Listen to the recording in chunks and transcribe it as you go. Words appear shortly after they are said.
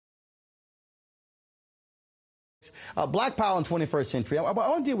Black Power in 21st century. I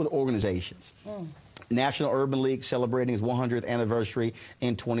want to deal with organizations. National Urban League celebrating its 100th anniversary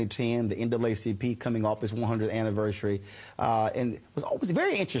in 2010. The NAACP coming off its 100th anniversary. And what was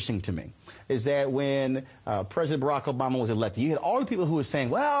very interesting to me is that when President Barack Obama was elected, you had all the people who were saying,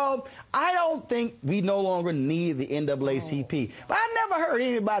 well, I don't think we no longer need the NAACP. But I never heard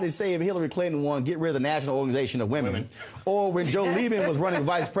anybody say if Hillary Clinton won, get rid of the National Organization of Women. Or when Joe Lieberman was running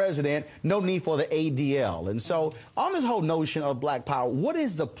vice president, no need for the ADL. And so on this whole notion of Black Power, what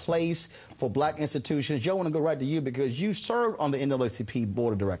is the place for black institutions? Joe, I want to go right to you because you served on the NAACP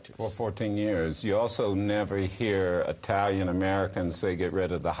board of directors. For 14 years. You also never hear Italian Americans say get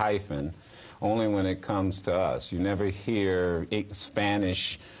rid of the hyphen, only when it comes to us. You never hear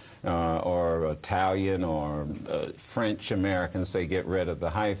Spanish or Italian or French Americans say get rid of the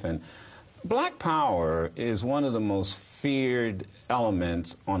hyphen. Black power is one of the most feared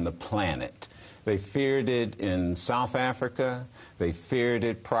elements on the planet. They feared it in South Africa. They feared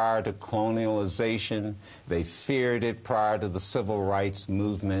it prior to colonialization. They feared it prior to the civil rights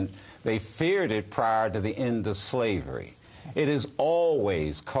movement. They feared it prior to the end of slavery. It has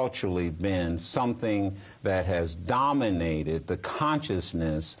always culturally been something that has dominated the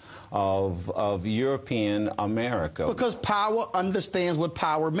consciousness of European America. Because power understands what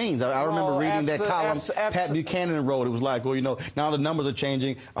power means. I remember reading that column Pat Buchanan wrote. It was like, well, you know, now the numbers are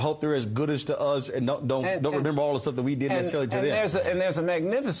changing. I hope they're as good as to us and don't remember all the stuff that we did necessarily to them. There's a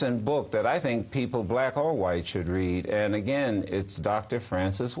magnificent book that I think people, black or white, should read. And again, it's Dr.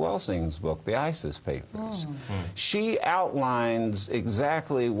 Frances Welsing's book, The ISIS Papers. She outlines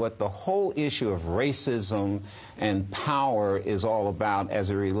exactly what the whole issue of racism and power is all about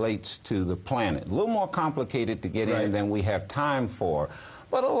as it relates to the planet. A little more complicated to get in than we have time for.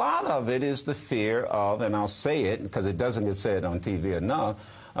 But a lot of it is the fear of, and I'll say it because it doesn't get said on TV enough,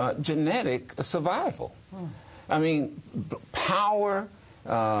 genetic survival. I mean, power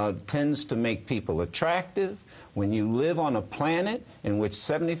tends to make people attractive. When you live on a planet in which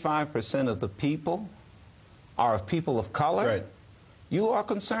 75% of the people are people of color, you are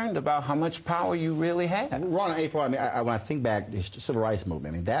concerned about how much power you really have. Ron and April, I mean, when I think back to the civil rights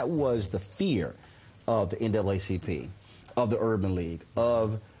movement, I mean, that was the fear of the NAACP, of the Urban League,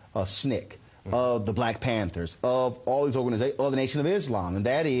 of SNCC, of the Black Panthers, of all these organizations, of the Nation of Islam, and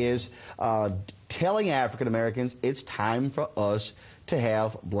that is telling African Americans it's time for us to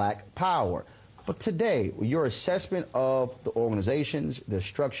have black power. But today, your assessment of the organizations, their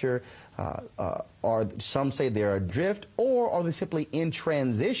structure, are some say they're adrift, or are they simply in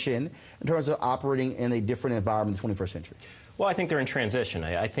transition in terms of operating in a different environment in the 21st century? Well, I think they're in transition.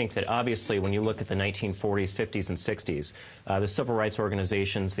 I think that obviously when you look at the 1940s, 50s, and 60s, the civil rights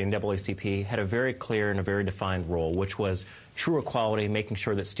organizations, the NAACP, had a very clear and a very defined role, which was true equality, making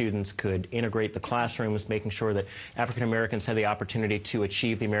sure that students could integrate the classrooms, making sure that African Americans had the opportunity to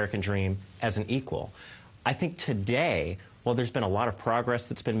achieve the American dream as an equal. I think today, well, there's been a lot of progress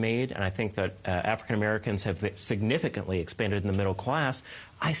that's been made, and I think that African Americans have significantly expanded in the middle class.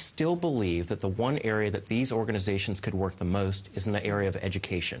 I still believe that the one area that these organizations could work the most is in the area of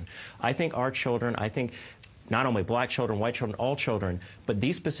education. I think our children, I think not only black children, white children, all children, but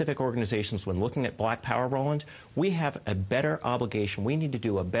these specific organizations, when looking at Black Power, Roland, we have a better obligation. We need to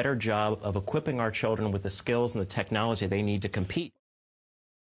do a better job of equipping our children with the skills and the technology they need to compete.